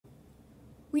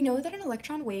We know that an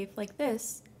electron wave like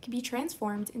this can be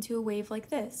transformed into a wave like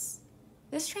this.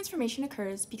 This transformation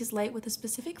occurs because light with a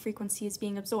specific frequency is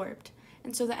being absorbed,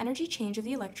 and so the energy change of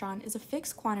the electron is a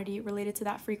fixed quantity related to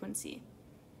that frequency.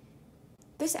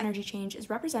 This energy change is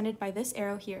represented by this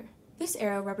arrow here. This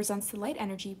arrow represents the light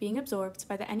energy being absorbed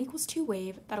by the n=2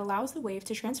 wave that allows the wave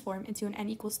to transform into an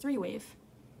n=3 wave.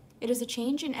 It is a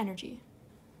change in energy.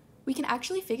 We can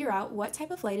actually figure out what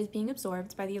type of light is being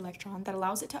absorbed by the electron that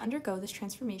allows it to undergo this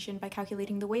transformation by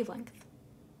calculating the wavelength.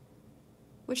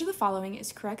 Which of the following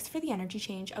is correct for the energy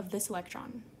change of this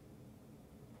electron?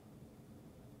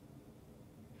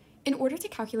 In order to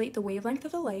calculate the wavelength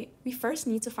of the light, we first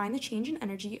need to find the change in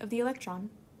energy of the electron.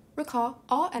 Recall,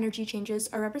 all energy changes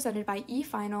are represented by E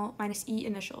final minus E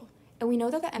initial, and we know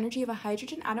that the energy of a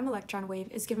hydrogen atom electron wave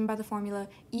is given by the formula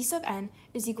E sub n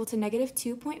is equal to negative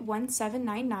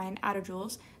 2.1799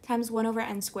 attojoules times 1 over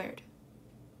n squared.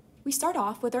 We start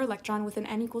off with our electron with an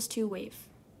n=2 wave.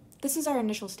 This is our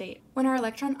initial state. When our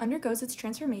electron undergoes its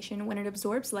transformation when it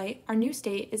absorbs light, our new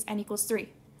state is n=3.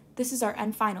 This is our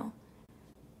n final.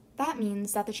 That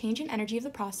means that the change in energy of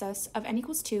the process of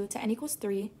n=2 to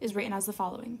n=3 is written as the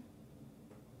following.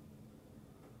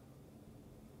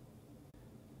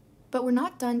 But we're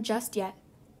not done just yet.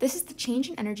 This is the change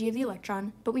in energy of the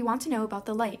electron, but we want to know about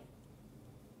the light.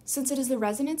 Since it is the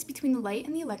resonance between the light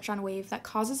and the electron wave that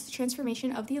causes the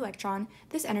transformation of the electron,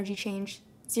 this energy change,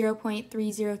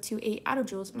 0.3028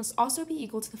 attojoules, must also be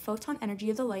equal to the photon energy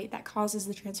of the light that causes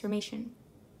the transformation.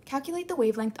 Calculate the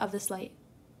wavelength of this light.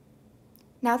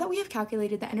 Now that we have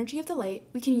calculated the energy of the light,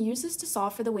 we can use this to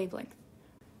solve for the wavelength.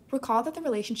 Recall that the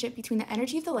relationship between the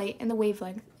energy of the light and the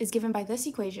wavelength is given by this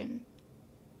equation.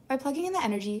 By plugging in the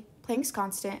energy, Planck's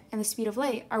constant, and the speed of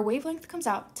light, our wavelength comes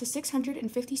out to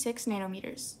 656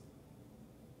 nanometers.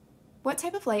 What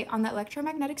type of light on the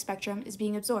electromagnetic spectrum is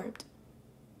being absorbed?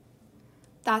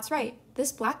 That's right,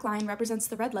 this black line represents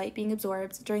the red light being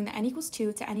absorbed during the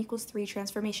n=2 to n=3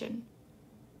 transformation.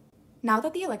 Now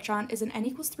that the electron is an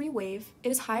n=3 wave,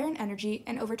 it is higher in energy,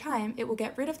 and over time it will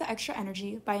get rid of the extra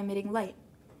energy by emitting light.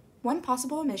 One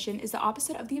possible emission is the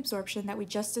opposite of the absorption that we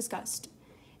just discussed.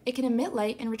 It can emit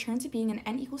light and return to being an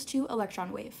n=2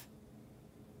 electron wave.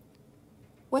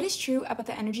 What is true about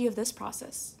the energy of this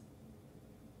process?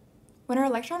 When our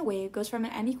electron wave goes from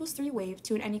an n=3 wave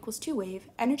to an n=2 wave,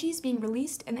 energy is being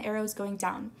released and the arrow is going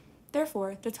down.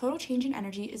 Therefore, the total change in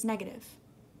energy is negative.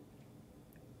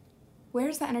 Where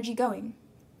is the energy going?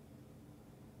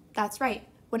 That's right.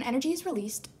 When energy is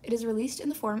released, it is released in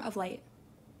the form of light.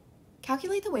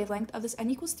 Calculate the wavelength of this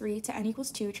n=3 to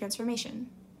n=2 transformation.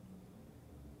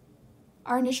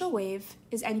 Our initial wave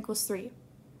is n=3.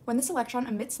 When this electron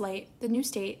emits light, the new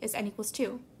state is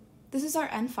n=2. This is our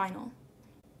n final.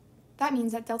 That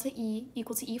means that delta E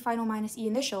equal to E final minus E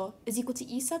initial is equal to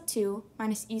E sub 2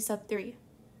 minus E sub 3.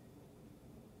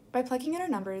 By plugging in our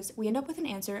numbers, we end up with an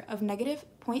answer of negative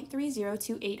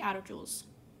 0.3028 attojoules.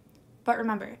 But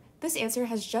remember, this answer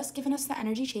has just given us the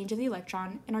energy change of the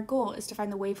electron, and our goal is to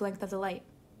find the wavelength of the light.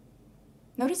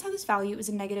 Notice how this value is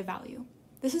a negative value.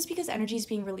 This is because energy is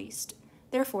being released.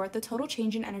 Therefore, the total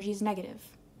change in energy is negative.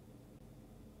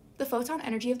 The photon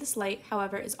energy of this light,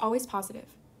 however, is always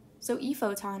positive, so E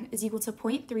photon is equal to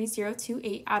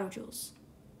 0.3028 attojoules.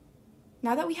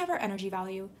 Now that we have our energy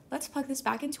value, let's plug this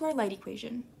back into our light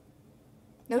equation.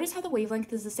 Notice how the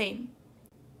wavelength is the same.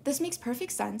 This makes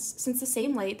perfect sense since the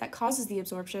same light that causes the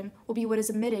absorption will be what is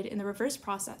emitted in the reverse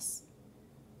process.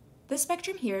 This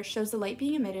spectrum here shows the light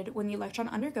being emitted when the electron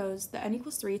undergoes the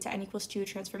n=3 to n=2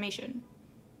 transformation.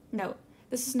 Note,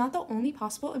 this is not the only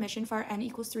possible emission for our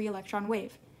n=3 electron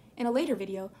wave. In a later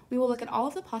video, we will look at all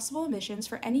of the possible emissions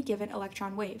for any given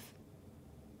electron wave.